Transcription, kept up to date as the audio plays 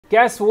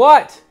Guess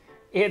what?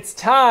 It's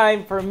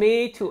time for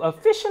me to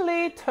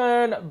officially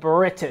turn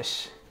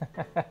British.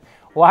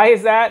 Why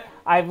is that?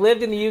 I've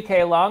lived in the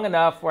UK long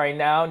enough where I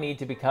now need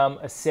to become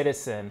a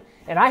citizen.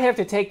 And I have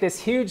to take this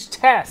huge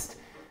test.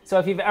 So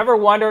if you've ever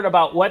wondered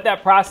about what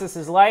that process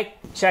is like,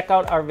 check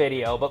out our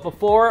video. But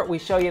before we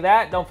show you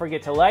that, don't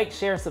forget to like,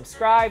 share,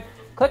 subscribe,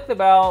 click the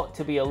bell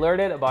to be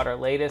alerted about our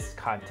latest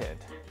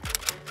content.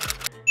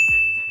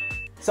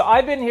 So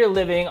I've been here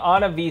living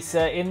on a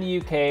visa in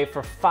the UK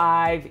for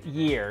 5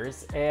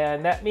 years,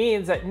 and that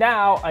means that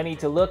now I need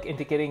to look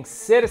into getting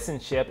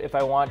citizenship if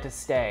I want to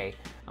stay.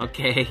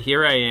 Okay,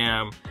 here I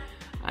am.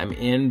 I'm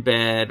in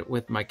bed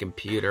with my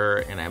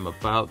computer and I'm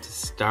about to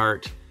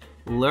start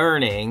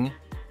learning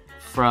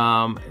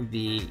from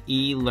the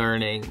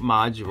e-learning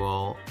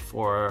module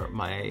for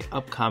my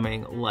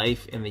upcoming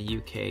Life in the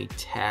UK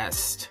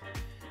test,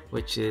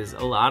 which is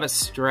a lot of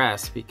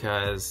stress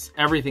because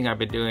everything I've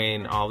been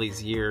doing all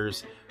these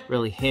years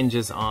really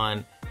hinges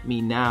on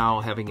me now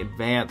having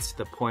advanced to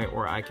the point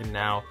where I can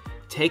now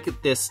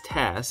take this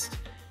test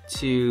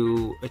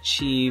to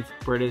achieve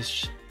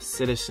British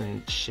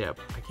citizenship.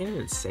 I can't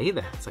even say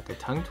that, it's like a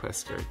tongue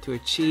twister. To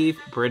achieve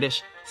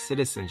British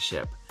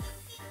citizenship.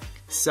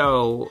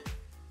 So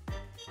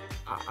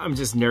I'm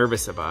just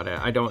nervous about it.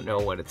 I don't know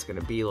what it's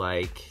gonna be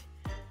like,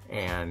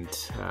 and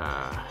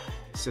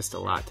it's just a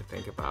lot to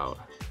think about.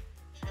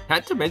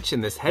 Not to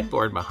mention this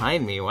headboard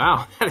behind me.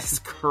 Wow, that is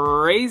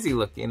crazy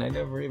looking. I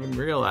never even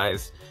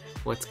realized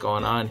what's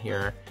going on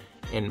here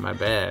in my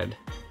bed.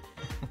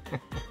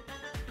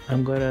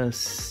 I'm gonna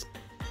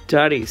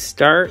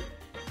start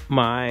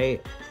my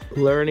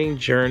learning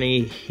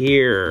journey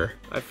here.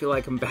 I feel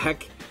like I'm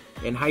back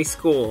in high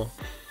school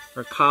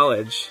or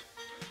college.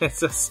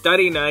 It's a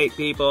study night,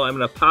 people. I'm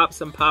gonna pop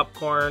some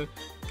popcorn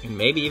and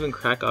maybe even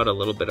crack out a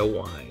little bit of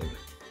wine,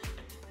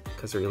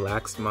 because a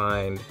relaxed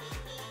mind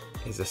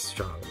is a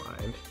strong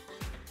mind.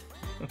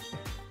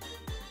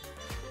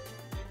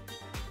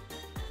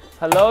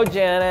 Hello,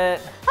 Janet.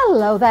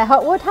 Hello there,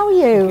 Hopwood. How are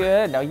you?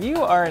 Good. Now,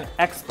 you are an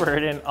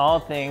expert in all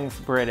things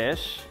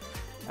British.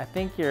 I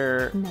think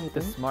you're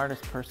the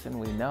smartest person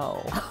we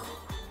know.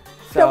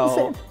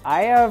 So,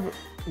 I have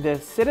the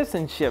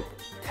citizenship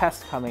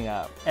test coming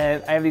up,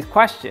 and I have these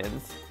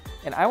questions,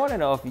 and I want to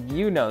know if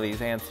you know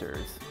these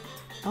answers.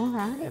 All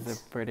right. As a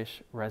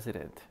British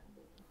resident.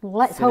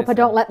 Let's hope I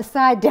don't let the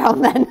side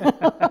down then.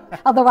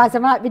 Otherwise I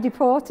might be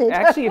deported.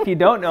 Actually, if you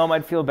don't know them,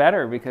 I'd feel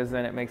better, because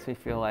then it makes me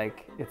feel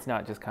like it's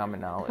not just common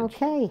knowledge.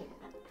 Okay.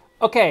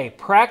 Okay,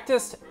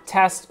 practice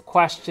test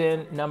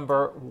question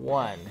number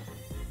 1.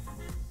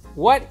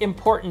 What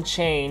important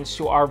change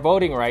to our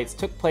voting rights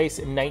took place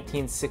in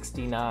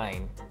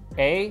 1969?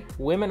 A,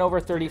 women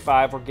over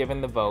 35 were given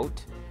the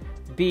vote.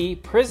 B,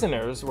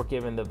 prisoners were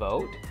given the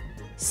vote.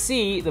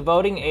 C, the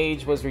voting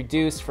age was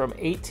reduced from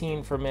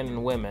 18 for men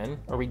and women,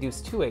 or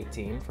reduced to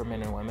 18 for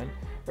men and women.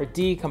 Or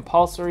D,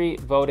 compulsory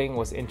voting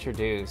was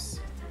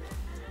introduced.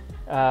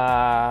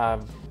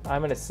 I'm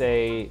gonna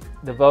say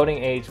the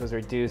voting age was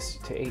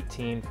reduced to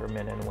 18 for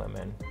men and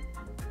women.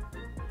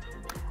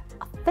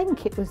 I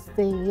think it was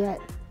the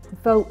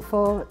vote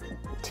for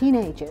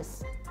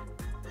teenagers.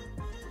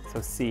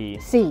 So C.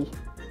 C.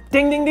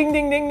 Ding, ding, ding,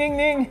 ding, ding, ding,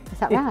 ding. Is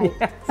that right?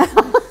 Yes.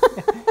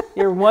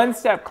 You're one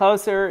step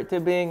closer to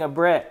being a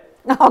Brit.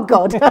 Oh,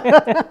 God.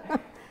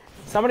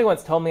 Somebody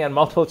once told me on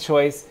multiple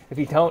choice, if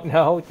you don't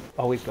know,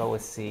 always go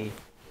with C.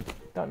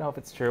 Don't know if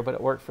it's true, but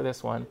it worked for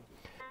this one.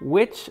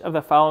 Which of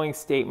the following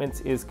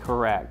statements is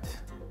correct?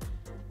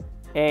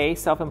 A,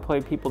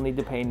 self-employed people need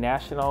to pay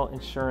national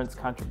insurance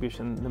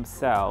contribution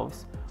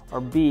themselves. Or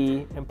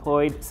B,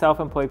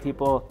 self-employed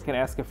people can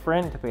ask a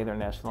friend to pay their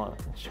national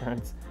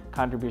insurance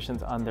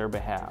contributions on their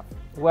behalf.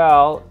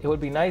 Well, it would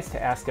be nice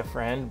to ask a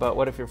friend, but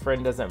what if your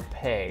friend doesn't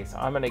pay? So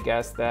I'm gonna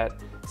guess that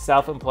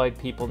self-employed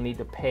people need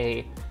to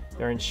pay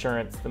their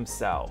insurance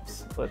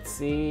themselves. Let's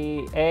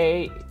see,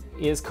 A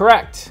is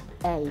correct.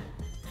 A.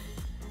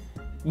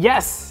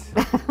 Yes!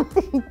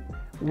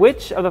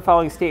 Which of the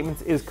following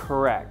statements is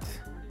correct?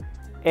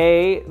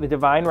 A, the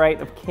divine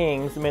right of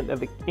kings meant that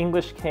the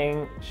English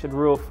king should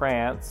rule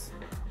France.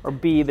 Or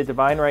B, the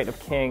divine right of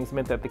kings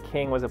meant that the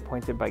king was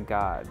appointed by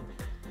God.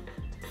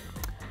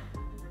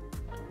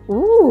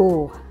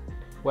 Ooh.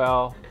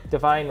 Well,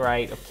 divine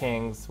right of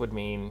kings would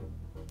mean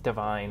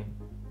divine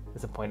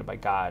is appointed by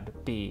God,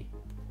 B.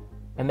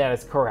 And that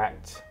is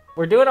correct.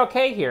 We're doing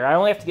okay here. I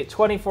only have to get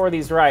 24 of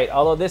these right,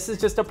 although this is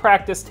just a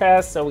practice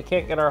test, so we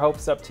can't get our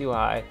hopes up too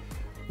high.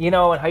 You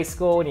know, in high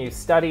school, when you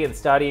study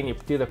and you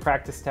do the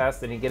practice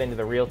test and you get into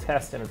the real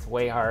test and it's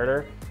way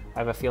harder, I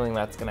have a feeling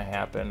that's gonna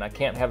happen. I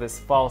can't have this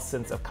false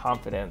sense of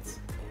confidence.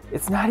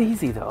 It's not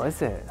easy though,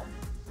 is it?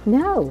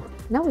 No,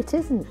 it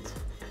isn't.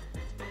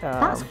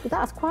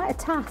 That's quite a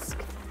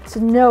task to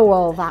know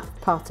all that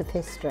part of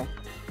history.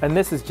 And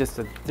this is just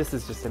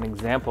an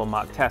example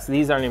mock test.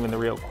 These aren't even the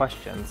real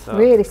questions. So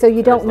really? So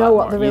you don't know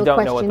what the real questions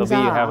are? You don't know what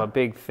they'll be. You have a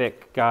big,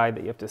 thick guide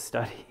that you have to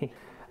study.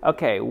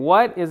 Okay,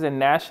 what is a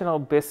national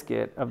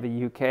biscuit of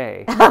the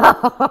UK?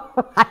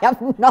 I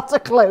have not a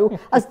clue.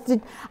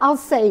 I'll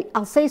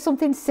say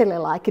something silly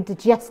like a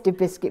digestive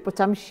biscuit, but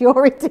I'm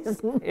sure it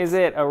isn't. Is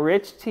it a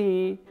rich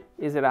tea?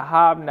 Is it a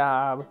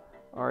hobnob?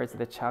 Or is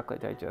it a chocolate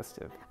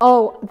digestive?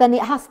 Oh, then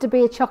it has to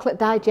be a chocolate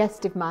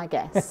digestive, my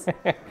guess.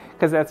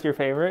 Because that's your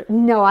favorite?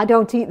 No, I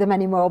don't eat them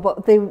anymore,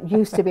 but they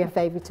used to be a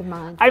favourite of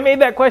mine. I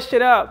made that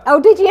question up. Oh,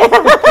 did you?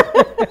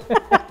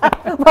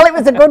 Well, it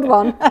was a good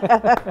one.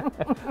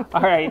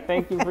 All right,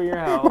 thank you for your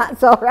help.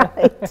 That's all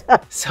right.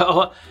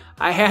 So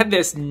I had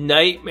this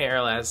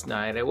nightmare last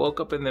night. I woke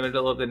up in the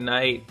middle of the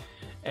night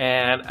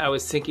and I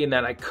was thinking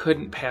that I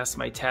couldn't pass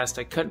my test.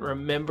 I couldn't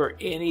remember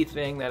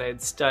anything that I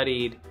had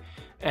studied.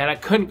 And I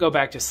couldn't go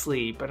back to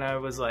sleep. And I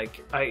was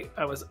like,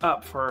 I was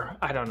up for,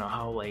 I don't know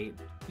how late.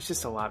 It's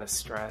just a lot of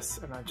stress.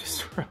 And I'm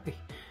just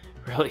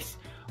really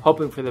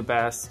hoping for the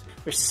best.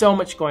 There's so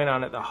much going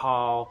on at the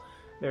hall.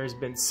 There's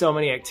been so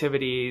many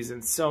activities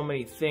and so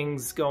many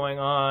things going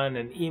on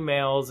and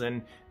emails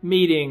and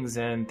meetings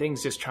and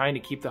things just trying to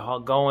keep the hall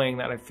going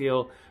that I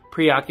feel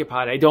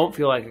preoccupied. I don't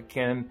feel like I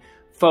can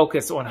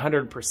focus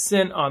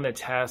 100% on the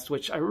test,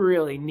 which I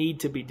really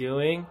need to be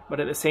doing.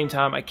 But at the same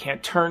time, I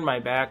can't turn my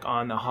back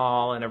on the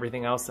hall and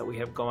everything else that we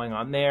have going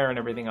on there and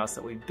everything else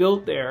that we've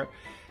built there.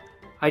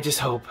 I just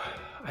hope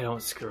I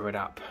don't screw it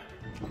up.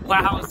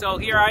 Wow, so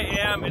here I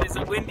am. It is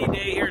a windy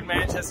day here in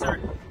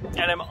Manchester,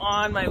 and I'm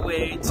on my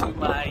way to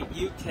my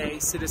UK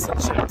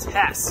citizenship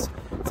test.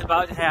 It's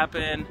about to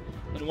happen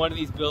in one of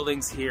these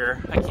buildings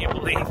here. I can't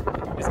believe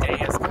this day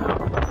has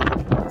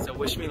come. So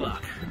wish me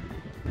luck.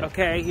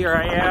 Okay, here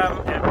I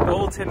am at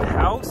Middleton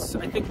House.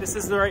 I think this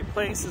is the right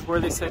place, is where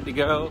they said to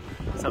go.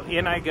 So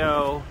in I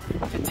go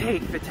to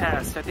take the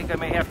test. I think I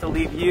may have to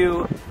leave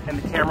you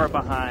and the camera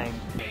behind.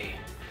 Okay,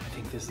 I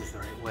think this is the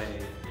right way.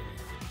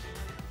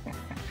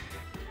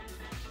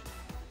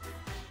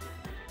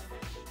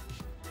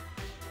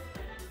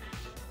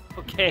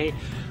 Okay,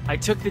 I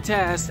took the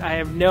test. I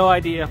have no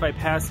idea if I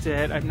passed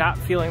it. I'm not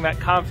feeling that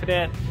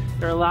confident.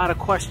 There are a lot of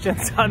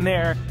questions on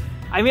there.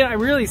 I mean, I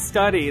really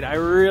studied, I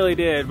really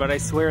did, but I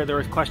swear there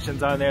was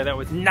questions on there that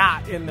was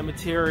not in the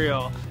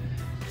material.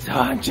 So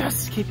I'm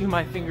just keeping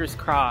my fingers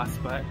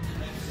crossed, but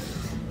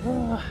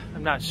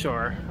I'm not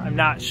sure. I'm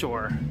not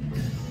sure.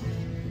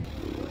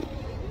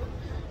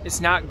 It's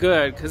not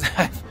good because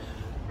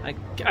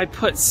I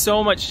put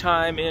so much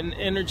time and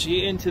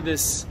energy into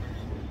this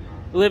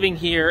living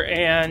here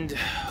and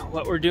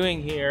what we're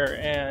doing here,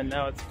 and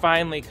now it's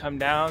finally come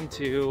down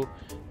to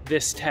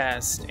this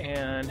test,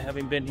 and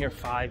having been here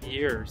 5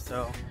 years,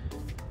 so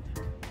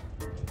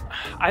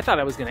I thought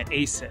I was gonna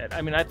ace it.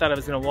 I mean, I thought I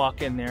was gonna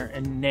walk in there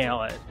and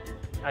nail it.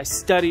 I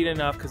studied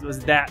enough because it was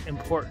that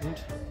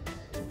important.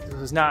 This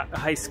was not a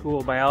high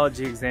school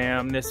biology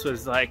exam. This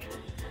was like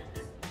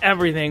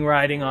everything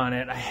riding on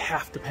it. I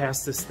have to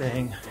pass this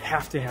thing.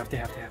 Have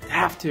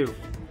to.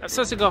 I'm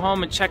supposed to go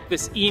home and check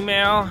this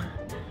email.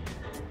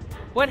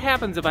 What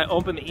happens if I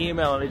open the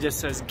email and it just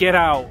says, get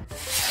out?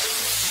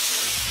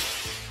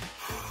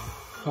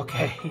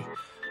 Okay,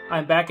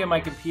 I'm back at my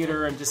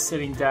computer. I'm just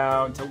sitting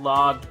down to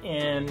log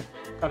in.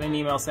 Got an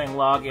email saying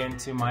log in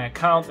to my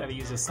account that I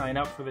use to sign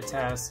up for the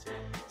test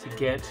to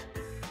get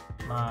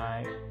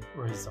my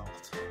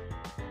result.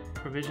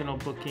 Provisional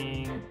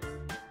booking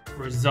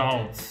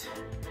results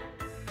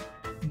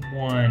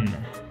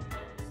 1.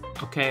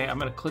 Okay, I'm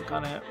gonna click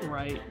on it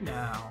right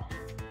now.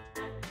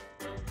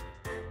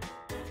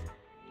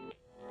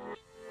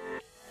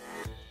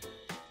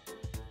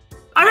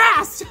 I'm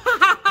asked!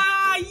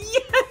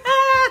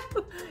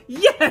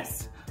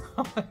 Yes!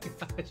 Oh my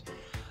gosh.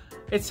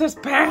 It says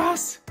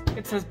pass.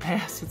 It says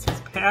pass. It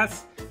says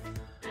pass.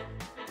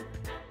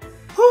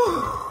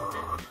 Whew.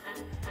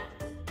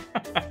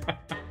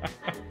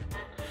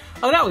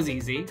 Oh, that was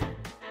easy.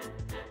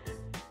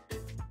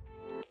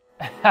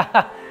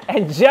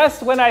 And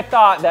just when I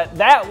thought that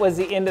that was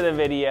the end of the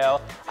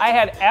video, I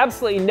had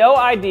absolutely no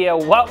idea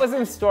what was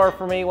in store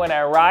for me when I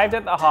arrived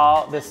at the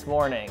hall this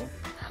morning.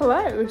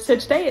 Hello, so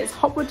today is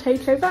Hopwood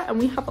Takeover and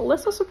we have a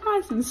little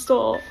surprise in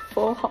store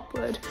for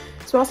Hopwood.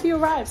 So as he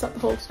arrives at the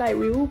hall today,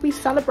 we will be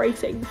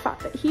celebrating the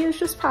fact that he has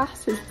just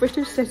passed his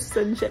British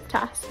citizenship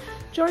test,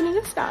 joining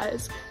us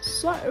guys.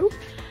 So,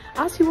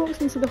 as he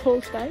walks into the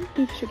hall today,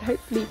 he should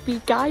hopefully be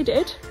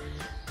guided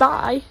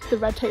by the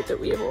red tape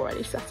that we have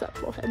already set up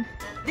for him.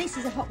 This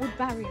is a Hopwood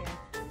barrier.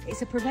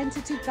 It's a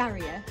preventative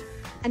barrier,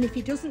 and if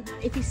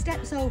he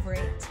steps over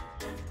it,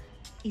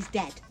 he's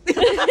dead.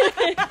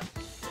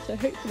 So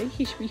hopefully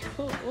he should be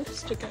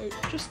forced to go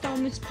just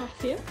down this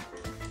path here.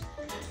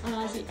 And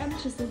as he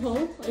enters the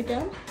hall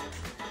again,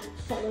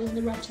 following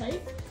the red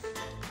tape,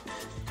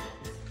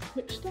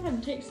 which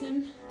then takes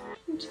him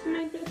into the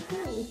main bit of the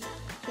hall,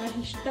 where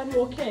he should then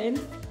walk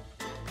in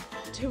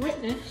to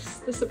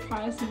witness the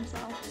surprise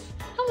himself.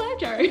 Hello,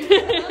 Joe.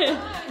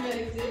 Hi,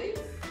 Maisie.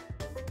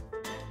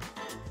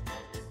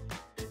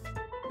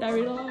 There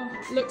we are.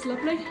 Looks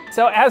lovely.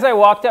 So as I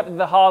walked up to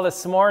the hall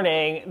this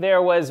morning, there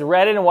was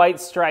red and white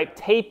striped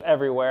tape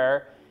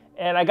everywhere.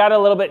 And I got a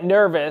little bit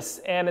nervous,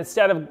 and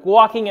instead of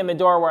walking in the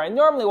door where I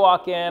normally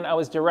walk in, I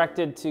was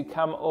directed to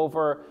come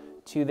over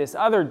to this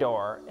other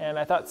door. And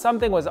I thought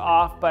something was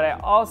off, but I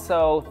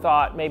also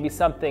thought maybe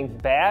something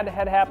bad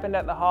had happened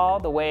at the hall,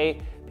 the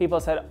way people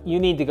said, you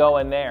need to go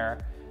in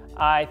there.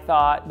 I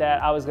thought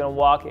that I was gonna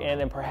walk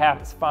in and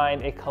perhaps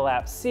find a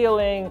collapsed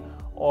ceiling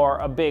or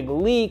a big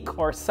leak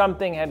or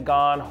something had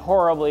gone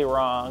horribly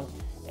wrong.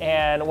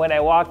 And when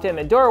I walked in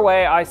the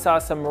doorway, I saw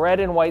some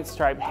red and white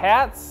striped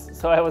hats,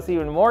 so I was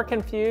even more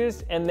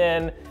confused. And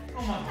then,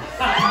 well,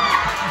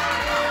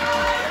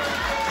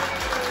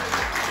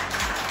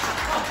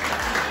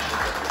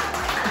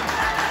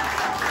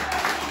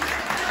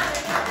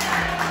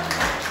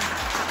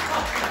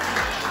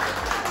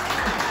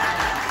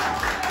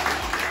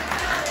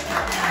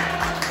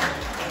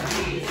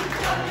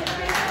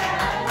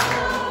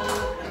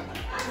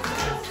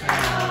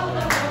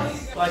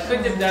 I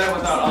couldn't have done it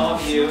without all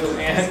of you,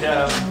 and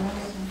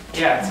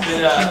yeah, it's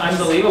been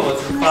unbelievable.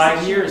 It's been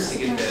 5 years to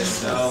get this,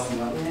 so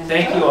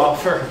thank you all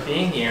for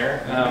being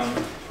here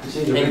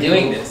and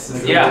doing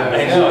this. Yeah,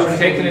 I know,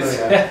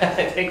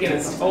 it's taking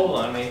its toll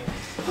on me.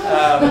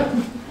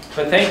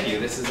 But thank you,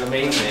 this is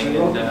amazing,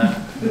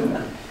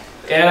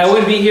 and I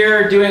wouldn't be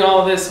here doing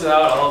all of this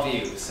without all of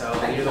you, so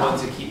you're the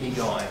ones who keep me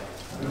going.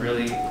 I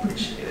really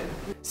appreciate it.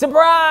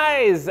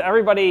 Surprise!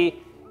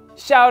 Everybody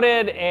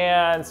shouted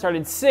and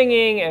started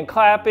singing and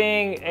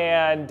clapping,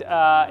 and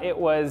it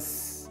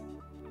was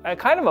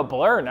kind of a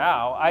blur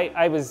now.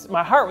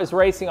 My heart was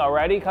racing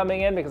already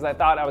coming in because I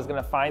thought I was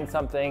gonna find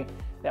something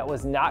that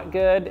was not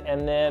good,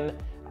 and then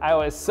I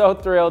was so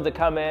thrilled to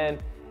come in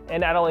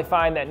and not only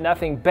find that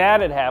nothing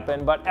bad had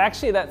happened, but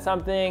actually that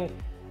something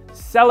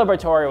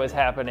celebratory was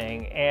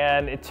happening,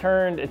 and it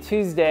turned a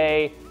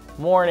Tuesday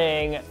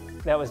morning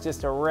that was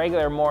just a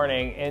regular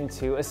morning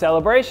into a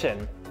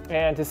celebration.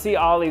 And to see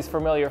all these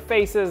familiar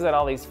faces and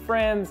all these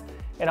friends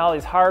and all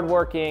these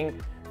hardworking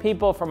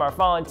people from our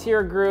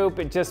volunteer group,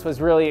 it just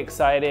was really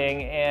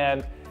exciting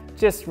and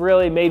just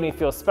really made me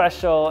feel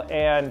special,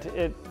 and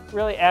it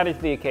really added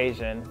to the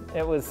occasion.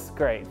 It was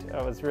great.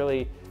 I was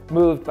really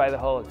moved by the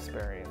whole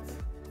experience.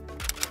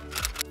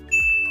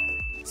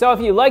 So if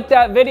you liked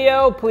that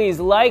video,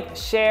 please like,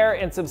 share,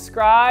 and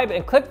subscribe,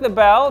 and click the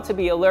bell to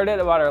be alerted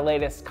about our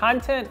latest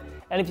content.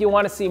 And if you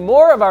want to see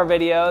more of our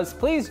videos,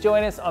 please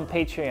join us on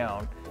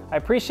Patreon. I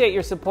appreciate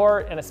your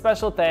support, and a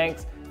special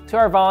thanks to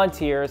our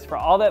volunteers for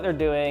all that they're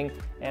doing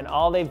and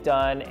all they've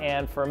done,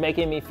 and for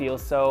making me feel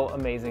so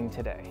amazing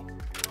today.